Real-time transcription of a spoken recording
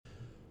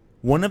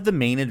One of the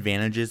main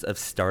advantages of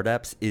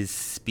startups is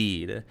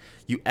speed.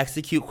 You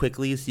execute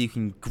quickly so you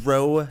can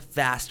grow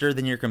faster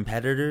than your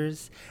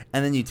competitors,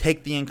 and then you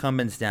take the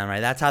incumbents down,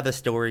 right? That's how the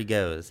story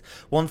goes.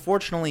 Well,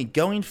 unfortunately,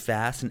 going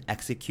fast and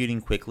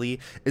executing quickly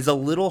is a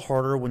little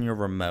harder when you're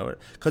remote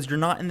because you're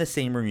not in the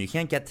same room. You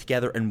can't get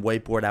together and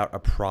whiteboard out a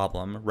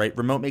problem, right?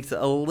 Remote makes it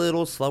a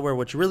little slower,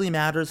 which really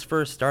matters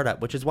for a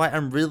startup, which is why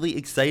I'm really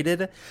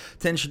excited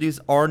to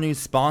introduce our new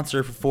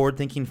sponsor for Forward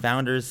Thinking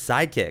Founders,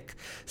 Sidekick.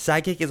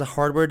 Sidekick is a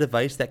hardware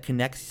device that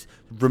connects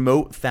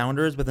remote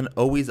founders with an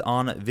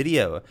always-on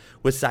video.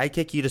 With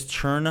Sidekick, you just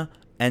turn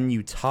and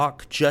you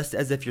talk just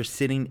as if you're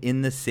sitting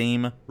in the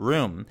same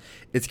room.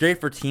 It's great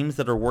for teams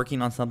that are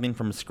working on something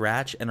from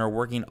scratch and are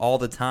working all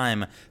the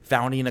time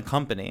founding a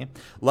company.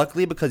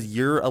 Luckily, because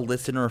you're a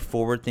listener of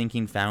Forward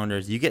Thinking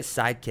Founders, you get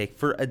Sidekick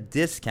for a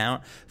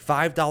discount,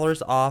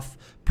 $5 off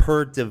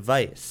per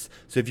device.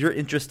 So if you're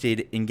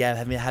interested in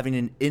having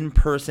an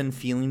in-person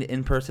feeling,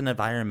 in-person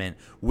environment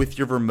with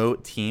your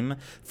remote team,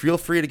 feel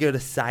free to go to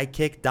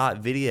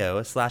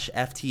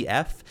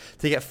sidekick.video/FTF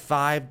to get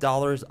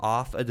 $5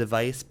 off a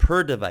device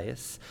per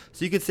device.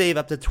 So you could save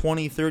up to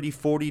 $20, $30,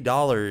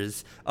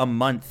 $40 a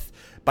month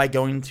by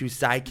going to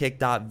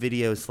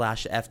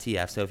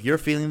sidekick.video/FTF. So if you're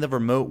feeling the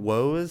remote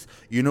woes,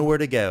 you know where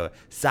to go.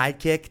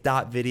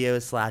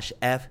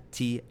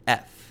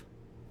 Sidekick.video/FTF.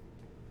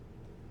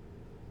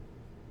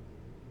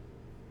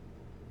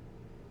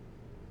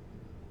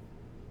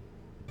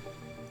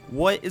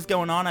 What is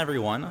going on,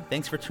 everyone?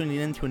 Thanks for tuning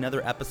in to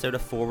another episode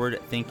of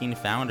Forward Thinking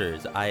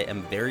Founders. I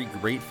am very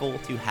grateful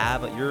to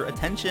have your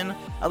attention,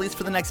 at least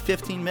for the next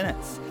 15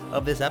 minutes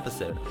of this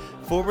episode.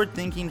 Forward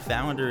Thinking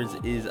Founders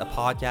is a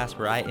podcast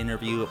where I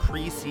interview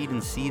pre-seed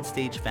and seed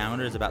stage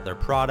founders about their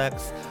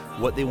products,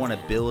 what they want to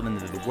build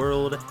into the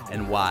world,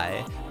 and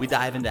why. We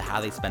dive into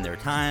how they spend their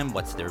time,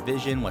 what's their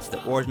vision, what's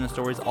the origin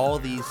stories, all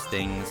these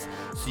things,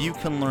 so you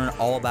can learn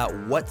all about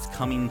what's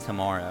coming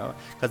tomorrow.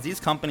 Because these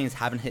companies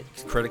haven't hit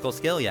critical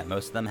scale yet.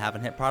 Most of them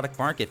haven't hit product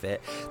market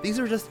fit. These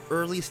are just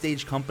early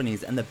stage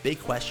companies, and the big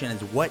question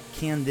is, what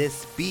can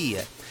this be?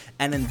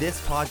 And in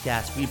this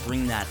podcast, we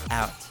bring that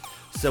out.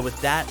 So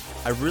with that,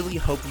 I really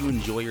hope you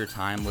enjoy your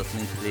time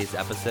listening to today's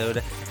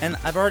episode. And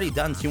I've already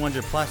done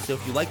 200 plus, so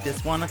if you like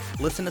this one,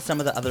 listen to some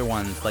of the other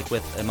ones, like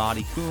with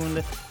Imadi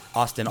Kund,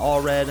 Austin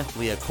Allred,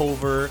 Leah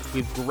Culver.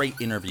 We have great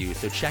interviews,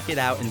 so check it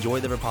out,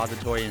 enjoy the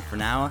repository, and for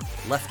now,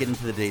 let's get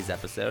into today's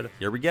episode.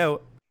 Here we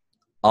go.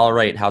 All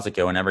right, how's it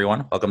going,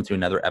 everyone? Welcome to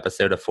another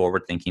episode of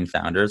Forward Thinking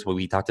Founders, where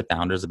we talk to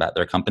founders about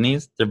their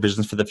companies, their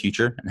visions for the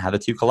future, and how the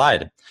two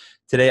collide.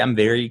 Today, I'm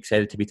very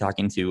excited to be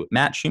talking to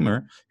Matt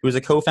Schumer, who is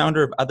a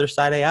co-founder of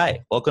Otherside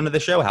AI. Welcome to the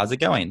show. How's it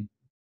going?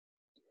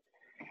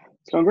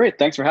 It's going great.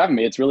 Thanks for having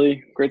me. It's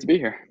really great to be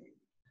here.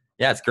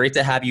 Yeah, it's great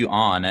to have you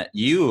on.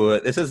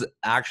 This is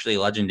actually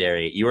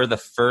legendary. You are the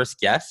first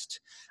guest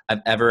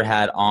I've ever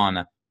had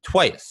on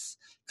twice,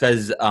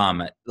 because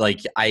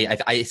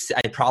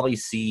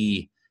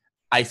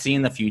I see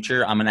in the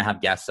future, I'm going to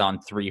have guests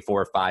on 3,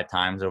 4, 5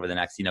 times over the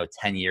next,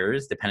 10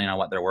 years, depending on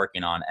what they're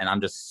working on. And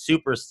I'm just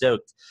super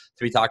stoked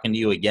to be talking to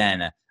you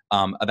again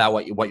about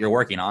what you're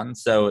working on.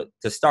 So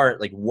to start,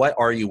 what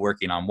are you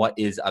working on? What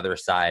is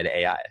Otherside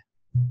AI?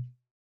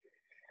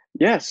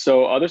 Yeah,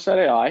 so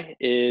Otherside AI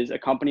is a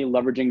company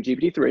leveraging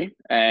GPT-3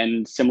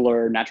 and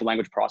similar natural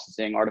language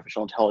processing,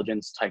 artificial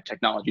intelligence type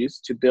technologies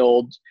to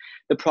build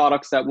the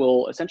products that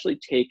will essentially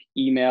take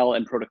email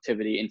and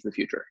productivity into the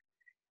future.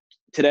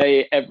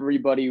 Today,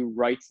 everybody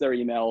writes their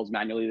emails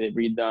manually. They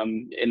read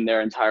them in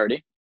their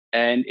entirety,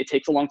 and it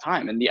takes a long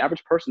time. And the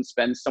average person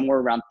spends somewhere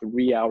around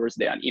 3 hours a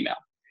day on email.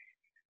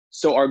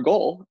 So our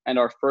goal and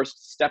our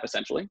first step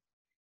essentially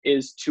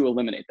is to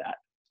eliminate that.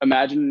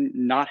 Imagine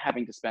not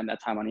having to spend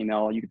that time on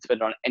email. You could spend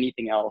it on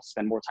anything else,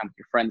 spend more time with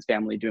your friends,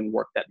 family, doing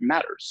work that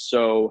matters.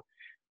 So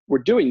we're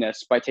doing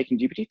this by taking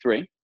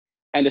GPT-3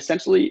 and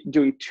essentially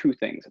doing 2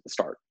 things at the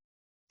start.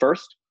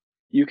 First,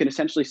 you can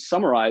essentially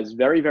summarize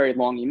very, very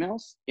long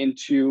emails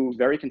into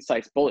very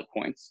concise bullet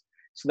points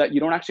so that you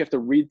don't actually have to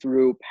read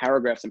through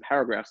paragraphs and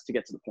paragraphs to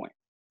get to the point.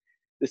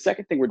 The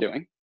second thing we're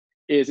doing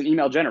is an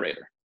email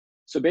generator.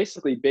 So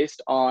basically,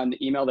 based on the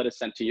email that is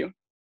sent to you,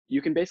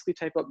 you can basically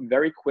type up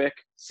very quick,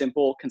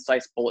 simple,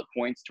 concise bullet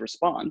points to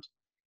respond.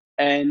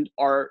 And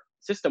our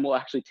system will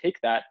actually take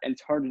that and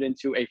turn it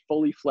into a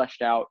fully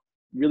fleshed out,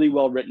 really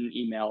well-written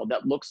email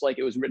that looks like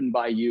it was written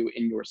by you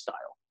in your style.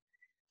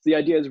 The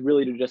idea is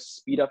really to just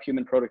speed up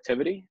human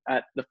productivity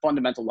at the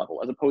fundamental level,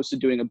 as opposed to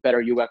doing a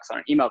better UX on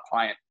an email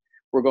client.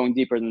 We're going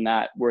deeper than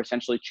that. We're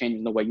essentially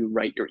changing the way you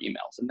write your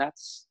emails. And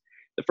that's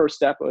the first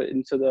step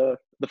into the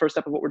first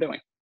step of what we're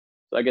doing.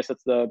 So I guess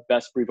that's the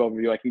best brief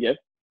overview I can give.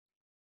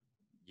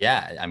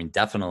 Yeah, I mean,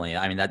 definitely.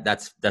 I mean,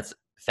 that's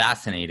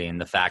fascinating,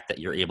 the fact that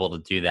you're able to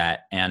do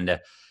that. And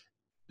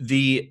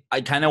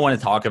I kind of want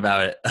to talk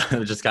about it,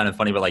 which is kind of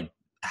funny, but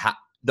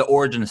the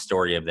origin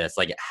story of this,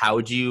 how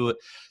would you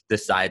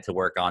decide to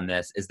work on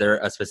this? Is there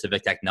a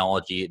specific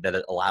technology that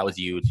allows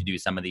you to do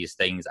some of these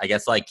things? I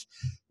guess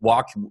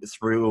walk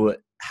through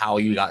how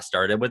you got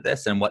started with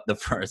this and what the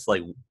first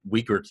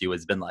week or two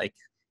has been like.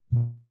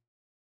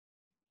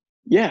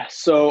 Yeah,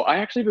 so I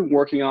actually been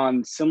working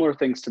on similar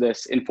things to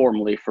this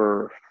informally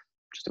for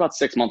just about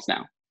 6 months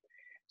now.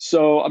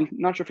 So I'm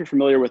not sure if you're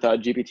familiar with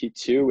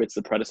GPT-2. It's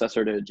the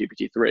predecessor to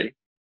GPT-3,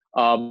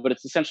 but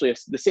it's essentially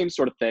the same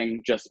sort of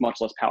thing, just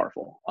much less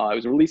powerful. It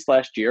was released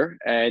last year,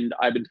 and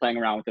I've been playing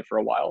around with it for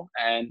a while.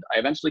 And I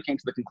eventually came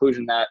to the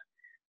conclusion that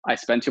I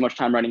spend too much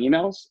time writing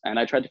emails, and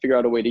I tried to figure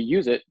out a way to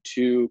use it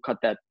to cut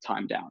that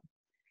time down.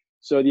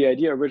 So the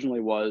idea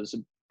originally was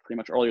pretty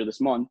much earlier this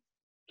month,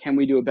 can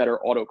we do a better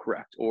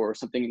autocorrect or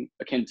something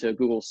akin to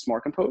Google's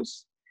Smart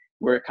Compose,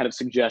 where it kind of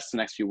suggests the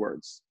next few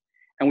words?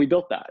 And we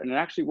built that, and it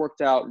actually worked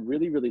out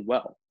really, really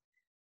well.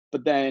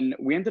 But then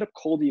we ended up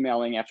cold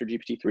emailing after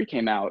GPT-3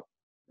 came out,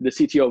 the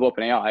CTO of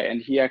OpenAI,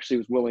 and he actually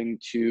was willing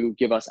to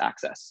give us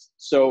access.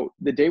 So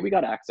the day we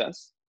got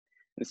access,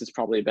 this is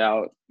probably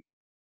about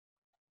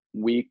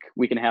week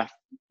and a half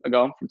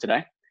ago from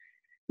today,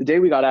 the day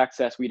we got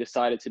access, we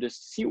decided to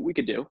just see what we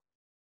could do.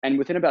 And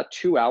within about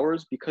 2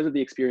 hours, because of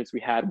the experience we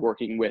had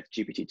working with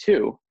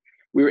GPT-2,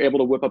 we were able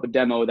to whip up a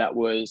demo that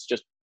was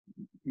just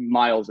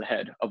miles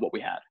ahead of what we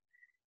had.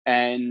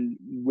 And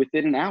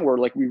within an hour,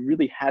 like, we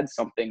really had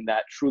something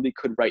that truly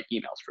could write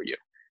emails for you.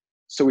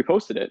 So we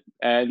posted it,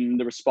 and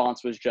the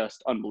response was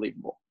just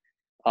unbelievable.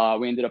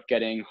 We ended up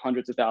getting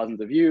hundreds of thousands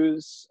of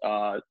views,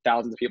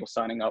 thousands of people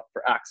signing up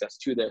for access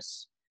to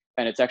this,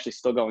 and it's actually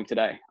still going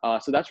today.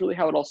 So that's really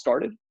how it all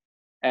started.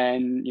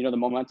 And the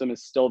momentum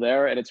is still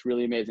there, and it's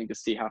really amazing to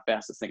see how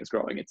fast this thing is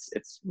growing.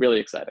 It's really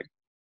exciting.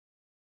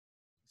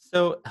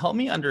 So help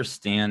me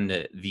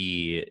understand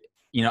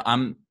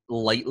I'm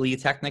lightly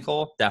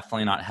technical,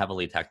 definitely not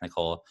heavily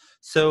technical.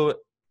 So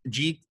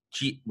is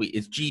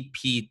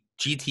GTP,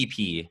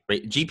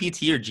 right?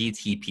 GPT or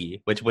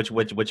GTP?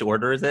 Which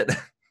order is it?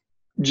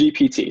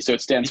 GPT, so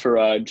it stands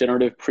for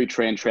Generative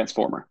Pre-trained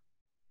Transformer.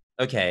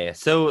 Okay,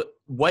 so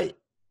when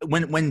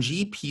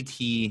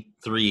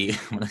GPT-3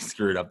 when I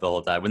screwed up the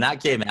whole time, when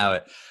that came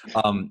out,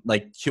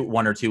 like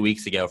 1 or 2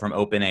 weeks ago from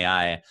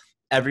OpenAI,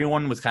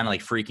 everyone was kind of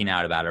like freaking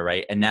out about it,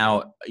 right? And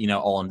now,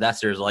 all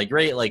investors are like,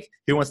 great, like,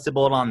 who wants to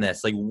build on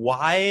this? Like,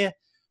 why?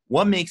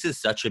 What makes it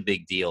such a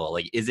big deal?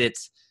 Like, is it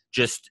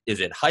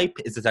hype?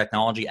 Is the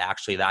technology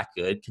actually that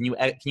good? Can you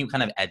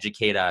kind of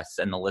educate us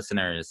and the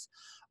listeners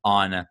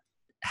on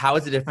how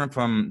is it different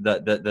from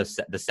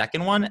the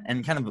second one,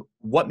 and kind of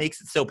what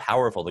makes it so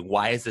powerful? Like,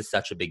 why is this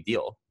such a big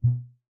deal?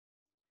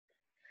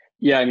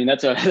 Yeah, I mean,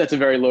 that's a that's a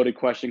very loaded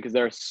question because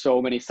there are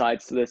so many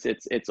sides to this.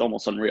 It's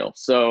almost unreal.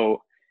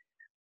 So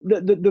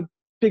the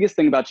biggest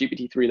thing about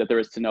GPT-3 that there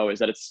is to know is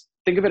that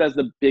think of it as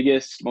the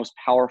biggest, most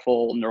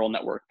powerful neural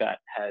network that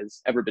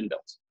has ever been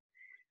built.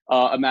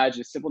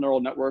 Imagine a simple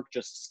neural network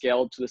just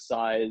scaled to the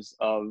size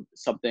of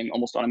something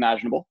almost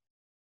unimaginable,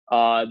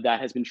 that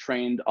has been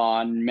trained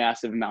on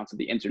massive amounts of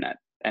the internet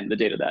and the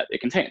data that it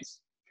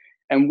contains.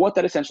 And what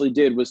that essentially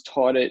did was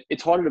taught it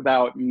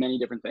about many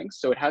different things.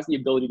 So it has the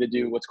ability to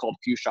do what's called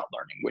few shot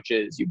learning, which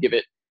is you give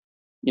it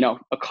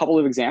a couple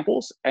of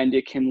examples, and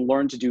it can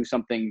learn to do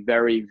something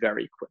very,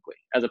 very quickly,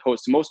 as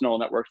opposed to most neural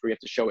networks where you have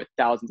to show it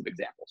thousands of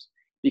examples.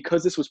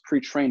 Because this was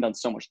pre-trained on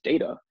so much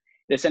data,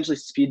 it essentially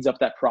speeds up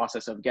that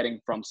process of getting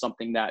from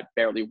something that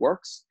barely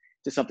works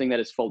to something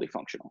that is fully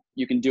functional.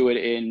 You can do it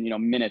in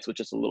minutes with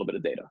just a little bit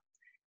of data.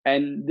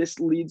 And this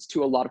leads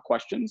to a lot of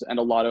questions and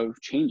a lot of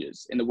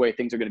changes in the way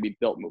things are going to be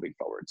built moving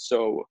forward.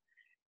 So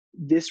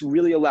this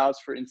really allows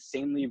for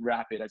insanely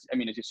rapid, as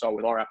you saw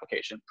with our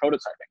application,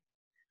 prototyping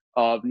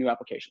of new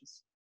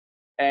applications.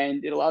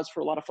 And it allows for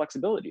a lot of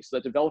flexibility so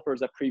that developers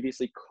that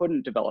previously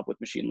couldn't develop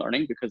with machine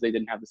learning because they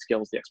didn't have the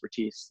skills, the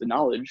expertise, the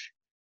knowledge,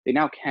 they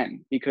now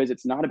can, because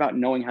it's not about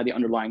knowing how the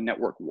underlying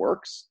network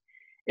works.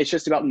 It's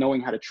just about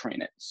knowing how to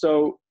train it.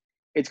 So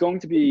it's going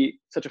to be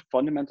such a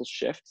fundamental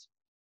shift,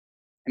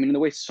 in the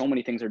way so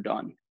many things are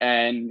done.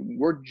 And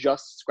we're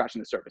just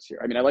scratching the surface here.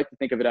 I like to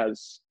think of it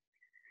as,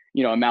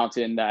 a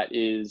mountain that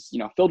is,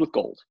 filled with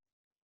gold.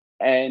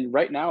 And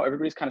right now,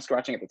 everybody's kind of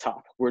scratching at the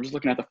top. We're just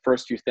looking at the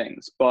first few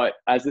things. But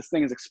as this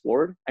thing is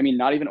explored,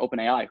 not even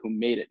OpenAI, who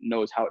made it,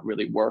 knows how it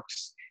really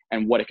works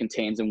and what it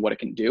contains and what it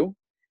can do.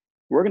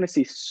 We're going to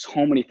see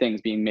so many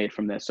things being made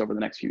from this over the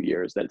next few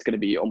years that it's going to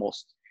be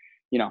almost,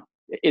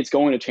 it's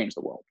going to change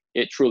the world.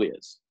 It truly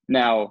is.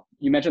 Now,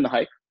 you mentioned the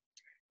hype.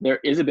 There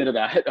is a bit of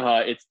that.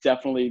 It's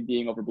definitely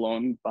being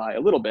overblown by a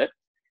little bit,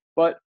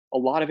 but a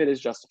lot of it is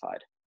justified.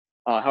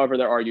 However,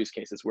 there are use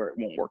cases where it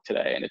won't work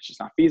today, and it's just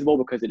not feasible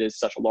because it is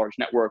such a large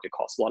network. It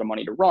costs a lot of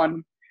money to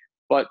run.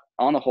 But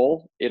on the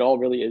whole, it all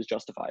really is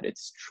justified.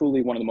 It's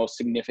truly one of the most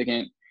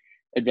significant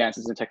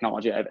advances in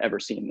technology I've ever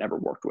seen and ever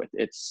worked with.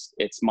 It's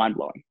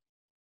mind-blowing.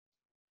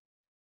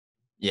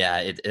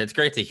 Yeah, it's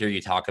great to hear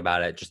you talk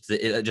about it.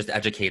 It just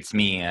educates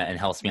me and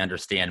helps me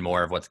understand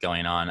more of what's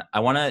going on. I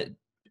want to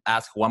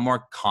ask one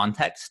more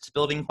context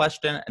building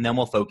question, and then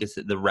we'll focus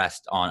the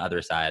rest on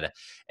other side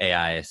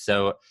AI.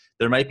 So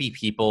there might be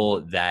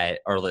people that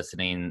are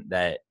listening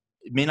that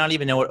may not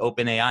even know what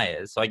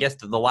OpenAI is. So I guess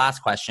the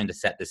last question to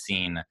set the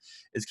scene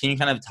is, can you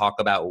kind of talk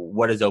about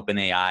what is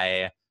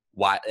OpenAI,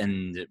 why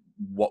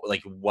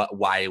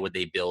would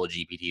they build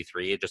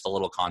GPT-3? Just a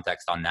little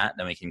context on that,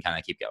 then we can kind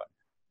of keep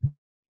going.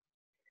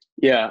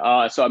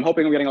 Yeah, so I'm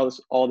hoping I'm getting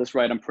all this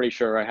right. I'm pretty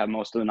sure I have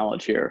most of the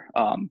knowledge here.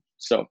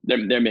 So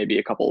there may be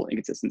a couple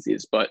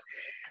inconsistencies, but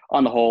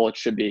on the whole, it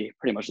should be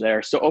pretty much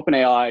there. So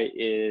OpenAI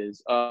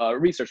is a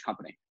research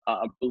company.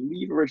 I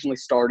believe originally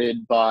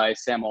started by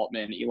Sam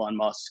Altman, Elon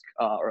Musk,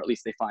 or at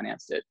least they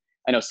financed it.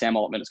 I know Sam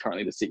Altman is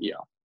currently the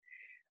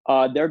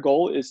CEO. Their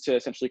goal is to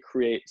essentially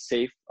create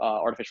safe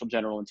artificial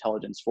general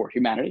intelligence for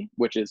humanity,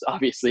 which is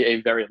obviously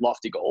a very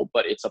lofty goal,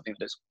 but it's something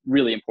that is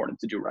really important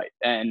to do right.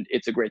 And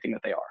it's a great thing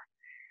that they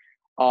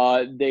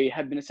are. They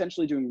have been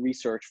essentially doing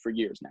research for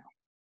years now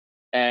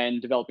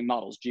and developing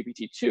models.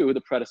 GPT-2,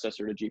 the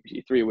predecessor to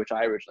GPT-3, which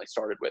I originally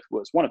started with,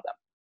 was one of them.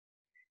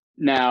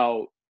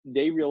 Now,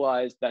 they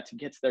realized that to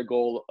get to their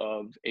goal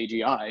of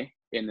AGI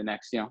in the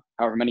next,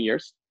 however many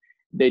years,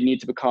 they need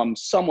to become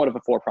somewhat of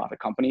a for-profit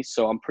company.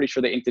 So I'm pretty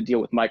sure they inked a deal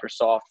with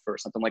Microsoft for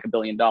something like $1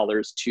 billion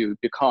to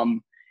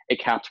become a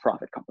capped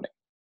profit company.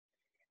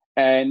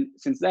 And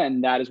since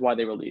then, that is why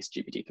they released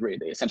GPT-3.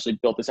 They essentially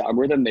built this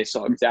algorithm. They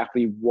saw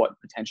exactly what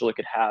potential it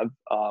could have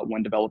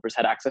when developers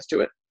had access to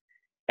it.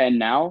 And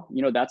now,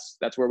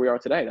 that's where we are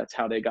today. That's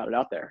how they got it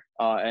out there.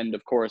 And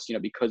of course,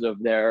 because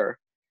of their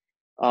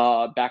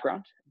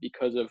background,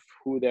 because of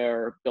who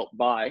they're built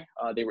by,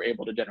 they were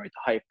able to generate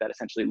the hype that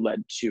essentially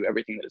led to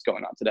everything that is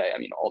going on today. I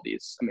mean, all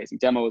these amazing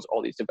demos,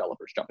 all these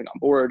developers jumping on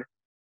board.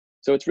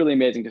 So it's really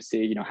amazing to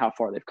see, how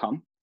far they've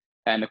come.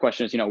 And the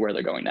question is, where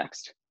they're going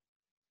next.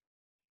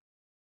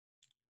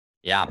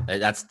 Yeah,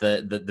 that's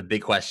the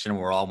big question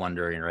we're all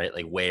wondering, right?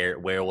 Like where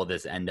will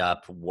this end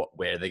up?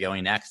 Where are they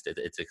going next?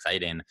 It's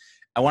exciting.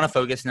 I want to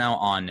focus now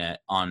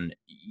on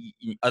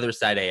other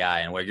side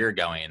AI and where you're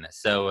going.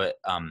 So,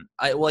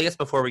 I guess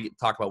before we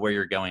talk about where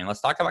you're going, let's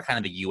talk about kind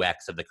of the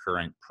UX of the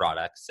current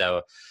product.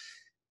 So,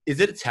 is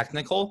it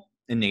technical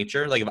in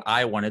nature? Like, if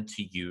I wanted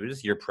to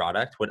use your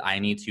product, would I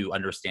need to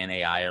understand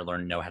AI or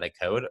know how to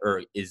code,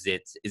 or is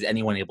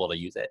anyone able to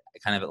use it?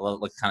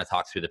 Let's kind of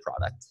talk through the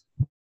product.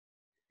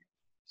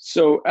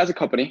 So as a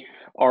company,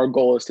 our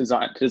goal is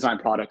to design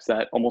products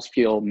that almost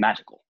feel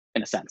magical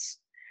in a sense.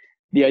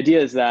 The idea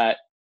is that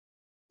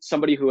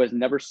somebody who has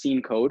never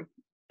seen code,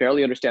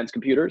 barely understands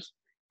computers,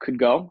 could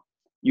go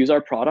use our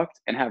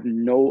product and have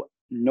no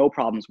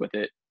problems with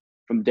it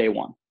from day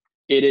one.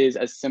 It is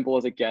as simple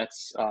as it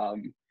gets.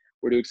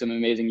 We're doing some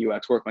amazing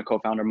UX work. My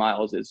co-founder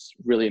Miles is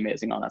really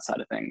amazing on that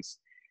side of things.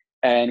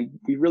 And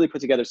we really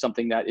put together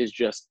something that is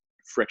just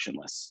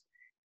frictionless.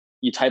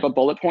 You type up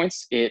bullet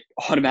points, it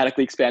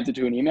automatically expands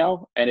into an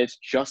email, and it's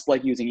just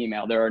like using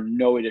email. There are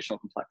no additional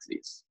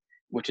complexities,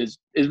 which is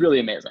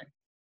really amazing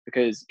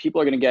because people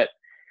are going to get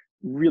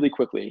really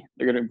quickly.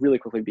 They're going to really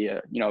quickly be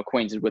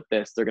acquainted with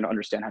this. They're going to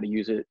understand how to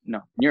use it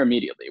near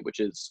immediately,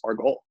 which is our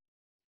goal.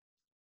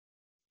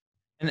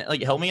 And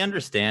help me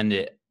understand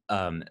it.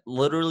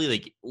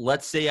 Literally,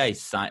 let's say I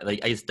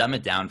just dumb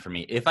it down for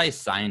me. If I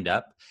signed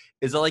up,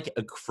 is it like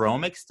a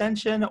Chrome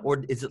extension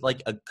or is it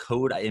like a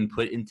code I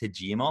input into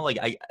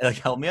Gmail?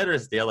 Help me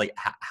understand,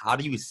 how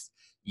do you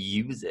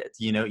use it?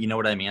 You know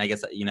what I mean? I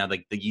guess,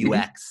 like the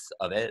UX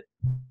of it.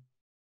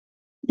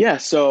 Yeah,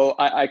 so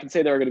I can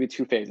say there are going to be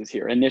two phases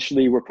here.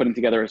 Initially, we're putting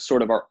together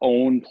sort of our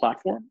own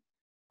platform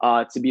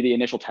to be the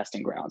initial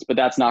testing grounds, but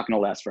that's not going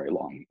to last very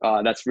long.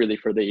 That's really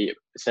for the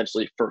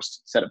essentially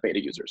first set of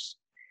beta users.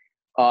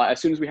 As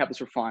soon as we have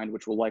this refined,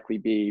 which will likely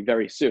be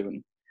very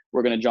soon,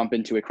 we're going to jump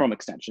into a Chrome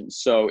extension.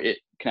 So it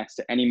connects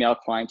to any mail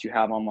client you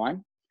have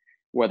online,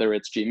 whether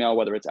it's Gmail,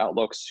 whether it's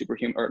Outlook,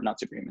 Superhuman, or not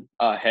Superhuman,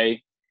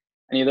 Hey,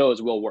 any of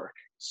those will work.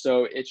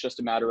 So it's just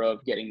a matter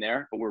of getting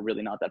there, but we're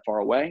really not that far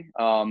away.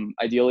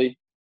 Ideally,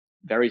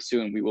 very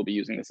soon, we will be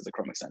using this as a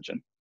Chrome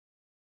extension.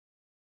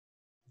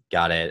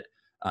 Got it.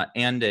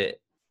 And it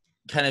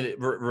kind of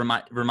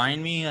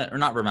remind me, or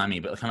not remind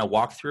me, but kind of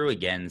walk through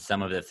again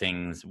some of the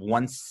things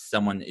once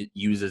someone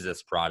uses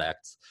this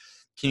product.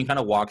 Can you kind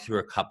of walk through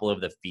a couple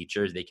of the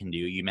features they can do?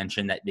 You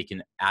mentioned that they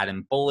can add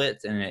in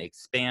bullets and it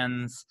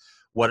expands.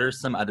 What are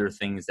some other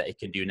things that it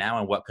can do now,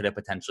 and what could it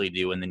potentially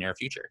do in the near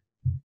future?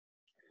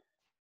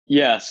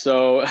 Yeah,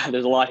 so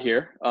there's a lot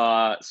here.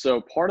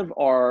 So part of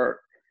our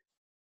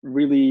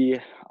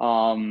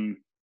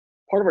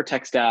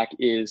tech stack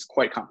is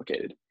quite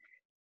complicated,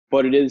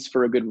 but it is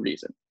for a good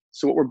reason.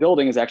 So what we're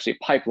building is actually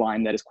a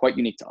pipeline that is quite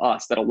unique to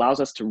us that allows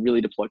us to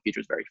really deploy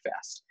features very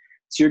fast.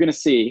 So you're going to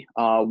see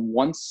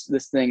once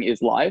this thing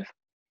is live,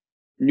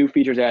 new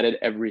features added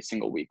every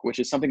single week, which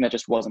is something that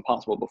just wasn't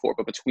possible before.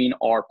 But between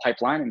our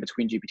pipeline and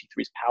between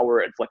GPT-3's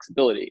power and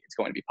flexibility, it's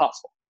going to be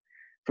possible.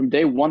 From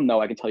day one,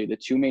 though, I can tell you the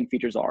two main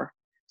features are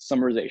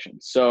summarization.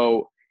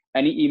 So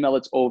any email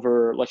that's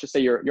over, let's just say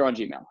you're on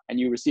Gmail and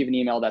you receive an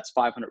email that's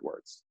 500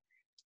 words.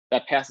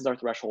 That passes our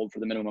threshold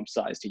for the minimum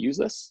size to use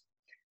this.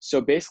 So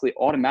basically,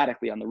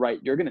 automatically on the right,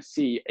 you're going to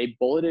see a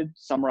bulleted,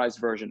 summarized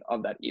version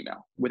of that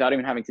email without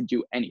even having to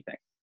do anything.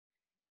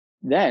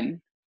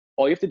 Then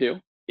all you have to do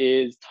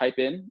is type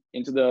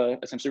into the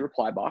essentially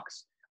reply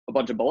box a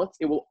bunch of bullets.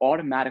 It will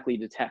automatically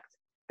detect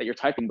that you're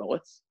typing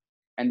bullets,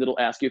 and it'll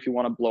ask you if you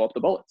want to blow up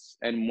the bullets.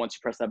 And once you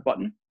press that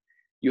button,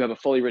 you have a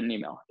fully written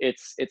email.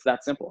 It's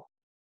that simple.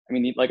 I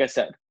mean, like I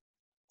said,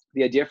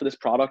 the idea for this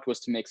product was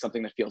to make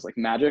something that feels like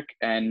magic,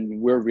 and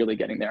we're really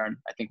getting there. And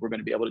I think we're going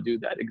to be able to do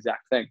that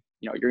exact thing.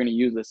 You're going to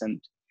use this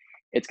and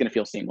it's going to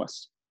feel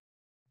seamless.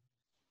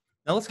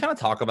 Now let's kind of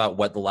talk about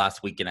what the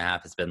last week and a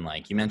half has been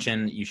like. You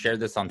mentioned you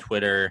shared this on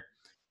Twitter.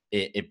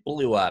 It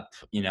blew up,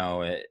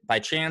 by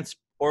chance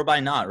or by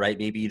not, right?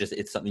 Maybe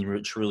it's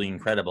something truly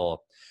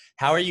incredible.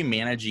 How are you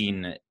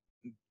managing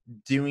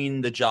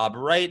doing the job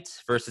right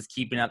versus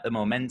keeping up the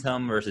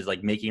momentum versus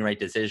like making right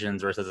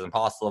decisions versus it's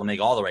impossible to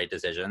make all the right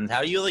decisions? How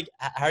are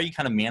you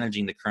kind of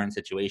managing the current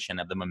situation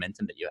of the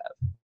momentum that you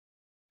have?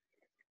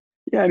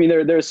 Yeah, I mean,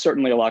 there's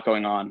certainly a lot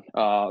going on,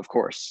 of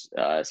course.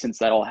 Since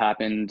that all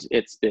happened,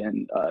 it's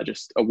been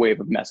just a wave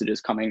of messages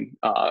coming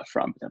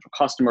from potential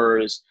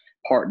customers,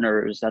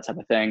 partners, that type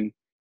of thing.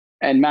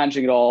 And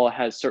managing it all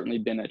has certainly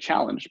been a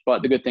challenge.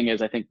 But the good thing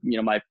is, I think,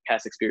 my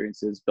past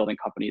experiences building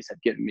companies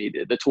have given me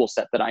the tool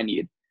set that I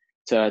need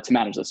to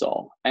manage this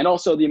all. And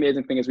also the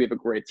amazing thing is we have a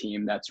great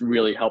team that's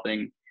really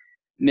helping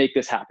make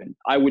this happen.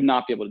 I would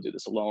not be able to do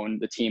this alone.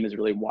 The team is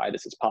really why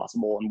this is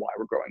possible and why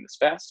we're growing this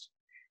fast.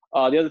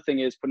 The other thing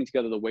is putting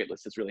together the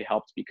waitlist has really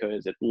helped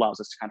because it allows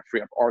us to kind of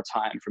free up our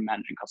time from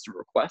managing customer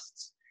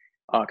requests,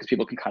 because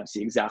people can kind of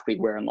see exactly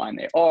where in line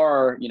they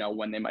are,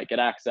 when they might get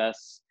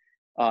access.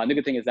 And the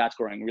good thing is that's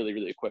growing really,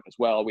 really quick as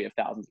well. We have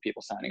thousands of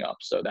people signing up,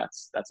 so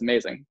that's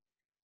amazing.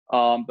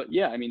 But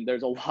yeah, I mean,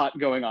 there's a lot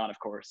going on, of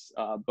course.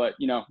 But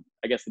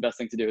I guess the best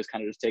thing to do is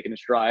kind of just take it in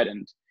stride,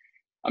 and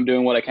I'm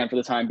doing what I can for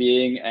the time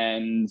being,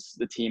 and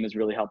the team is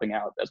really helping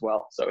out as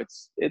well. So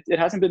it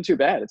hasn't been too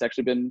bad. It's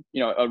actually been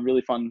a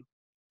really fun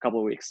couple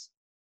of weeks.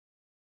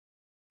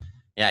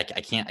 Yeah,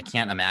 I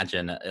can't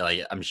imagine.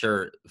 Like, I'm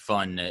sure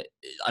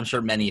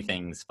many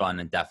things fun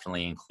and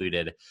definitely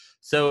included.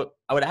 So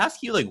I would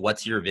ask you, like,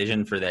 what's your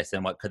vision for this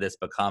and what could this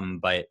become?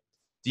 But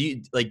do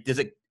you like,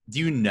 do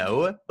you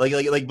know,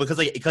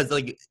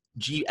 because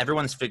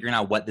everyone's figuring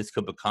out what this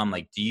could become.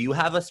 Like, do you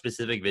have a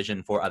specific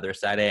vision for Other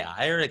Side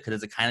AI, or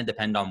does it kind of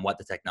depend on what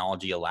the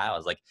technology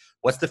allows? Like,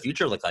 what's the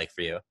future look like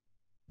for you?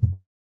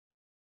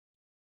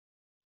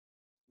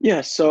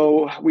 Yeah,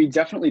 so we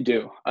definitely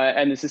do,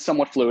 and this is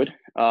somewhat fluid,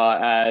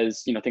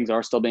 as things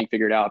are still being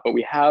figured out. But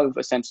we have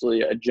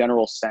essentially a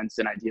general sense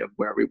and idea of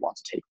where we want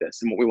to take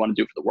this and what we want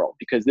to do for the world,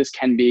 because this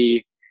can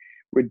be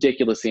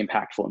ridiculously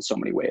impactful in so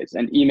many ways.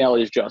 And email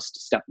is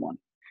just step one.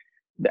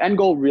 The end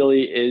goal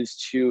really is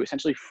to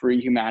essentially free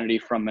humanity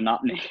from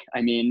monotony.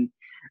 I mean,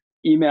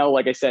 email,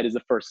 like I said, is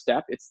the first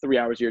step. It's 3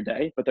 hours of your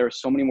day, but there are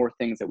so many more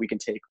things that we can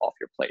take off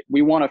your plate.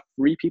 We want to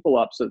free people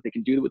up so that they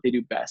can do what they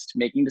do best,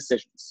 making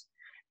decisions,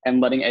 and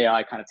letting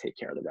AI kind of take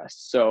care of the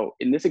rest. So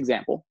in this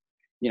example,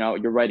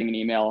 you're writing an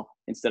email.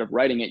 Instead of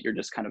writing it, you're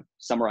just kind of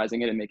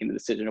summarizing it and making the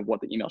decision of what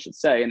the email should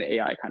say, and the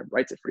AI kind of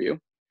writes it for you.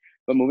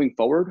 But moving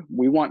forward,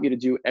 we want you to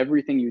do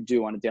everything you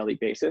do on a daily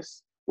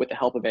basis with the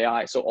help of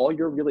AI. So all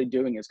you're really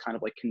doing is kind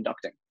of like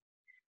conducting,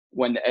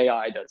 when the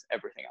AI does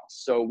everything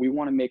else. So we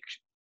want to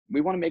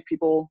make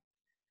people,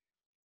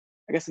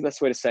 I guess the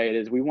best way to say it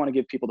is, we want to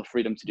give people the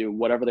freedom to do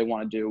whatever they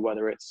want to do,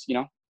 whether it's,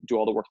 do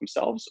all the work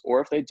themselves,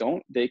 or if they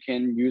don't, they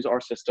can use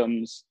our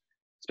systems,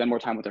 spend more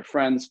time with their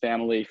friends,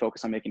 family,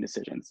 focus on making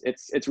decisions.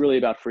 It's really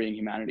about freeing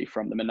humanity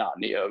from the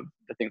monotony of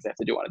the things they have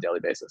to do on a daily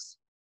basis.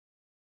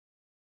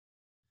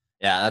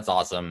 Yeah, that's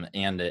awesome.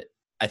 And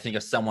I think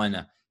if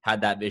someone had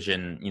that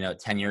vision,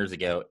 10 years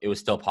ago, it was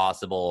still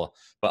possible,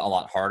 but a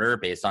lot harder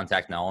based on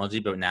technology.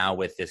 But now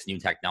with this new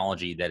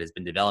technology that has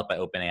been developed by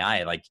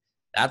OpenAI,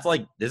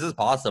 this is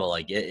possible.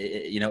 Like,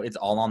 it's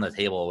all on the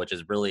table, which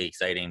is really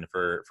exciting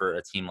for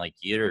a team like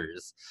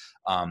yours.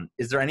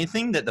 Is there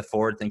anything that the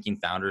forward thinking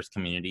founders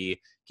community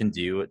can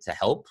do to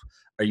help?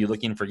 Are you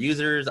looking for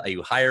users? Are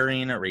you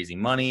hiring or raising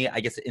money?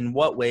 I guess, in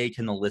what way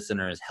can the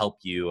listeners help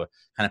you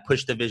kind of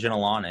push the vision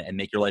along and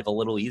make your life a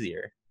little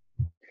easier?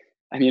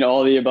 I mean, all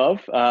of the above,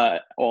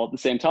 all at the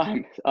same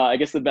time. I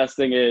guess the best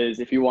thing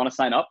is, if you want to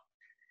sign up,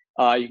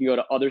 you can go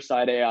to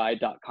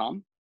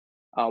othersideai.com.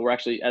 We're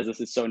actually, as this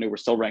is so new, we're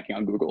still ranking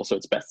on Google, so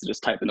it's best to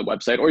just type in the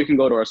website, or you can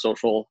go to our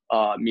social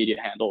media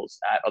handles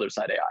at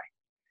Otherside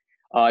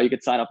AI. You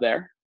could sign up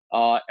there.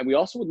 And we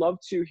also would love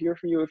to hear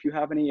from you if you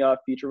have any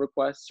feature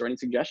requests or any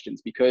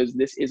suggestions, because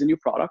this is a new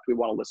product. We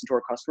want to listen to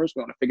our customers.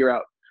 We want to figure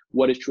out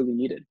what is truly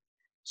needed.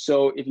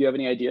 So if you have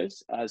any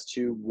ideas as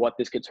to what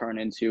this could turn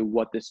into,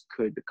 what this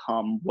could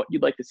become, what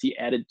you'd like to see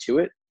added to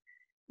it,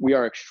 we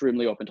are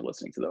extremely open to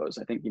listening to those.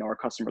 I think, our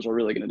customers are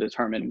really going to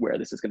determine where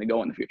this is going to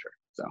go in the future.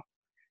 So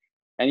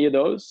any of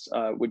those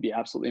would be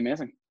absolutely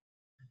amazing.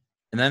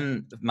 And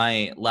then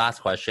my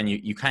last question,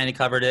 you kind of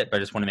covered it, but I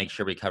just want to make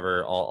sure we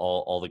cover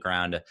all the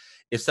ground.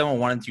 If someone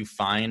wanted to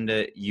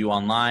find you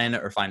online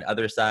or find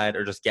Other Side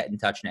or just get in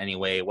touch in any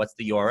way, what's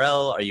the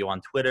URL? Are you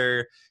on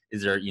Twitter?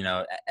 Is there,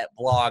 a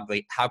blog?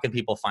 Like, how can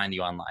people find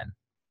you online?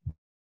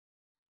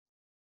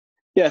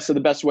 Yeah, so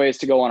the best way is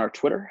to go on our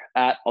Twitter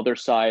at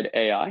Otherside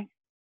AI.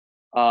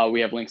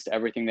 We have links to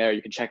everything there.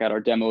 You can check out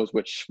our demos,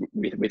 which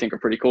we think are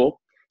pretty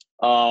cool.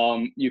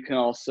 You can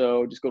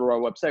also just go to our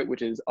website,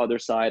 which is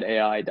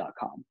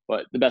othersideai.com.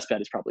 But the best bet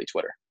is probably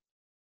Twitter.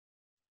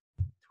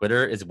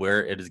 Twitter is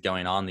where it is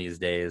going on these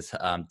days.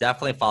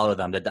 Definitely follow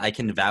them. I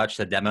can vouch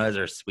the demos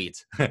are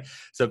sweet.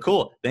 So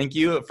cool. Thank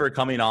you for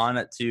coming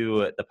on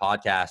to the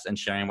podcast and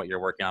sharing what you're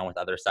working on with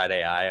Other Side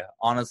AI.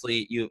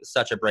 Honestly, you have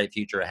such a bright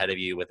future ahead of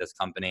you with this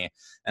company,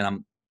 and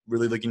I'm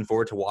really looking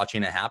forward to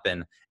watching it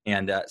happen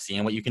and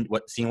seeing what you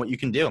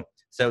can do.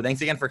 So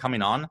thanks again for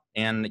coming on,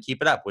 and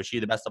keep it up. Wish you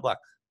the best of luck.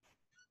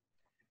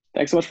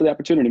 Thanks so much for the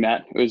opportunity,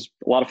 Matt. It was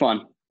a lot of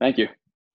fun. Thank you.